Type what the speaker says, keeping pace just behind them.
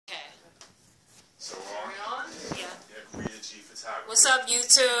What's up,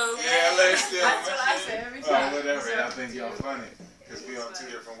 YouTube? Yeah, let's do it. That's what I say every time. Oh, whatever. I think y'all funny. Because we on two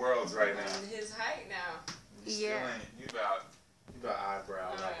different worlds right now. And his height now. You still ain't. You about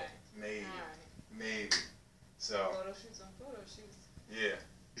eyebrow level. Right. Maybe. Right. Maybe. So. Photo shoots on photo shoots. Yeah.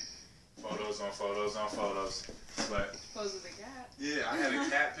 Photos on photos on photos. But. Pose with a cat. Yeah, I had a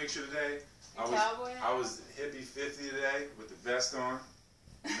cat picture today. I was hippie 50 today with the vest on.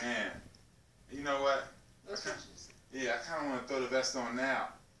 Man. You know what? Yeah, I kind of want to throw the vest on now.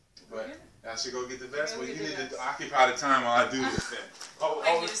 But I should go get the vest. Well, you need to occupy the time while I do this thing. Hold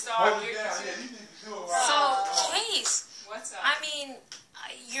it down. Yeah, you need to do it right. So, Case, what's up? I mean,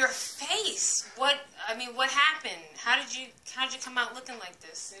 your face. What happened? How did you come out looking like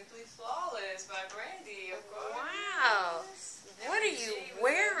this? Simply Flawless by Brandy, of course. Wow. What are you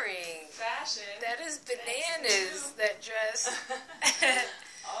wearing? Fashion. That is bananas, that dress.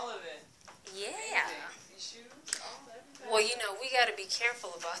 All of it. Yeah. These shoes, all everything. Well, you know, we got to be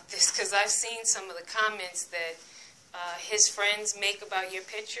careful about this because I've seen some of the comments that his friends make about your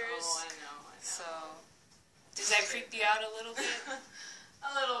pictures. Oh, I know. So, does that creep you out a little bit?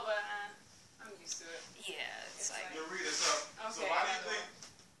 A little bit. I'm used to it. Yeah, it's like. Rita, so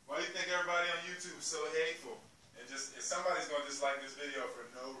why do you think everybody on YouTube is so hateful? And just if somebody's gonna dislike this video for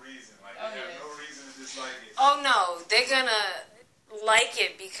no reason, like they have no reason to dislike it. Oh no, they're gonna like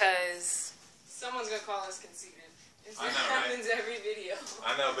it because someone's gonna call us conceited. It I know, happens every video.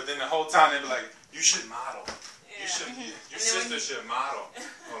 I know, but then the whole time they be like, "You should model. Yeah. You should. Your sister should model."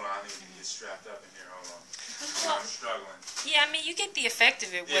 Hold on, I need to get strapped up in here. Hold on. I'm struggling. yeah, I mean you get the effect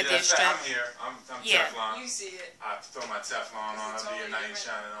of it Yeah, with your strap. I'm here. I'm Yeah. Teflon. You see it. I throw my Teflon on. I'll be a knight in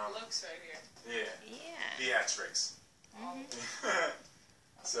shining on. Looks right here. Yeah. Yeah. Theatrics.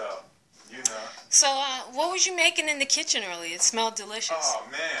 So, you know. So, what was you making in the kitchen earlier? It smelled delicious. Oh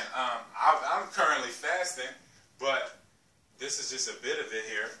man, I'm currently fasting, but this is just a bit of it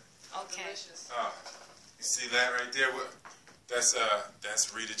here. Okay. Delicious. You see that right there?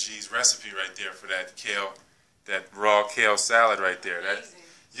 That's Rita G's recipe right there for that kale, that raw kale salad right there. That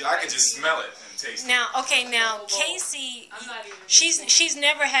I can just smell it and taste it. Now, Casey, I'm not even she's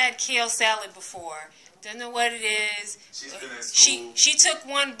never had kale salad before. Doesn't know what it is. She's been in school. She took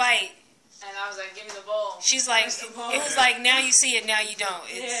one bite. And I was like, give me the bowl. She's like, it was like, now you see it, now you don't.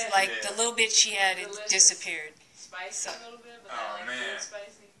 It's like the little bit she had, it disappeared. Spicy a little bit, but oh not man,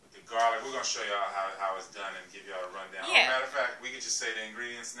 spicy. with the garlic, we're gonna show y'all how it's done and give y'all a rundown. Yeah. Matter of fact, we could just say the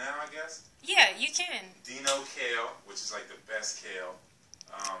ingredients now, I guess. Yeah, you can. Dino kale, which is like the best kale.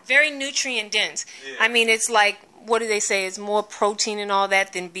 Very nutrient dense. Yeah. I mean, it's like, what do they say? It's more protein and all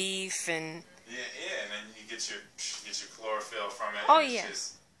that than beef and. Yeah, and then you get your chlorophyll from it. Oh and yeah.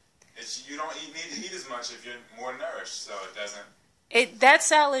 You don't need to eat as much if you're more nourished, so it doesn't. That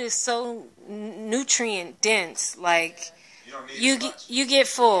salad is so nutrient dense, like you don't need as much. you get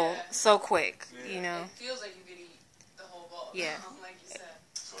full so quick, Yeah. you know. It feels like you could eat the whole bowl. Yeah. Like you said.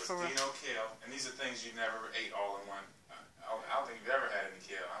 So it's Dino kale, and these are things you never ate all in one. I don't think you've ever had any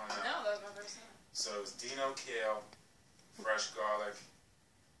kale. I don't know. No, that was my first time. So it's Dino kale, fresh garlic,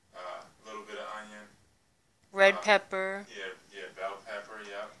 a little bit of onion. Red pepper. Yeah, bell pepper.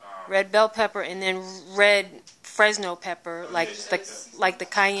 Yep. Red bell pepper, and then red Fresno pepper, like the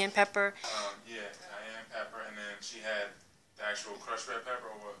cayenne pepper. Yeah, cayenne pepper, and then she had the actual crushed red pepper,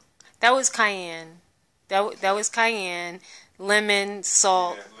 or what? That was cayenne. That was cayenne, lemon,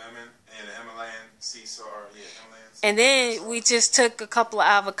 salt. Yeah, lemon, and the Himalayan sea salt. Yeah, Himalayan. And then we just took a couple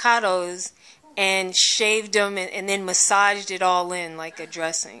of avocados and shaved them, and then massaged it all in like a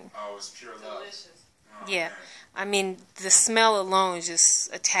dressing. Oh, it's pure love. Delicious. Oh, Yeah. man. I mean, the smell alone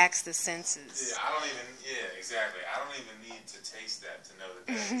just attacks the senses. Yeah, exactly. I don't even need to taste that to know that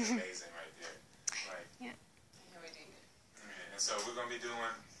that's amazing right there. Right. Yeah. Yeah, we did it. And so we're going to be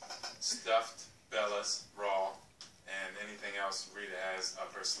doing stuffed Bellas, raw, and anything else Rita has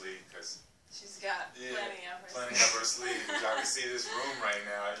up her sleeve, because she's got plenty up her her sleeve. Y'all can see this room right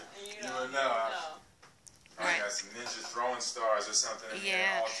now. You would know. I got some ninja throwing stars or something in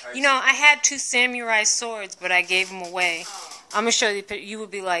there, all types You know, of I had 2 samurai swords, but I gave them away. Oh. I'm going to show you. You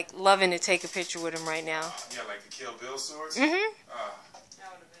would be like loving to take a picture with them right now. yeah, like the Kill Bill swords? Mm-hmm. That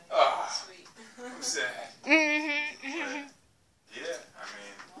would have been sweet. I'm sad. Mm-hmm. Yeah, I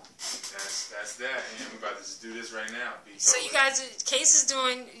mean, that's that. And we're about to just do this right now. So you guys,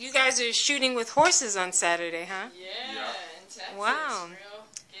 you guys are shooting with horses on Saturday, huh? Yeah, in Texas. Wow. Real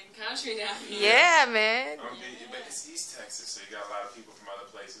getting country down here. Yeah, man. But it's East Texas, so you got a lot of people from other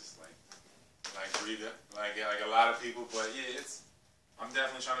places, like Rita, like a lot of people. But yeah, I'm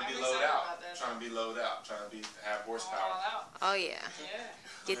definitely trying to be low out. Trying to be low out. Trying to have horsepower. All out. Oh yeah. Yeah.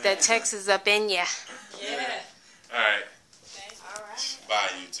 Get that Texas up in ya. Yeah. All right. Thank you. All right.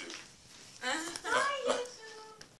 YouTube.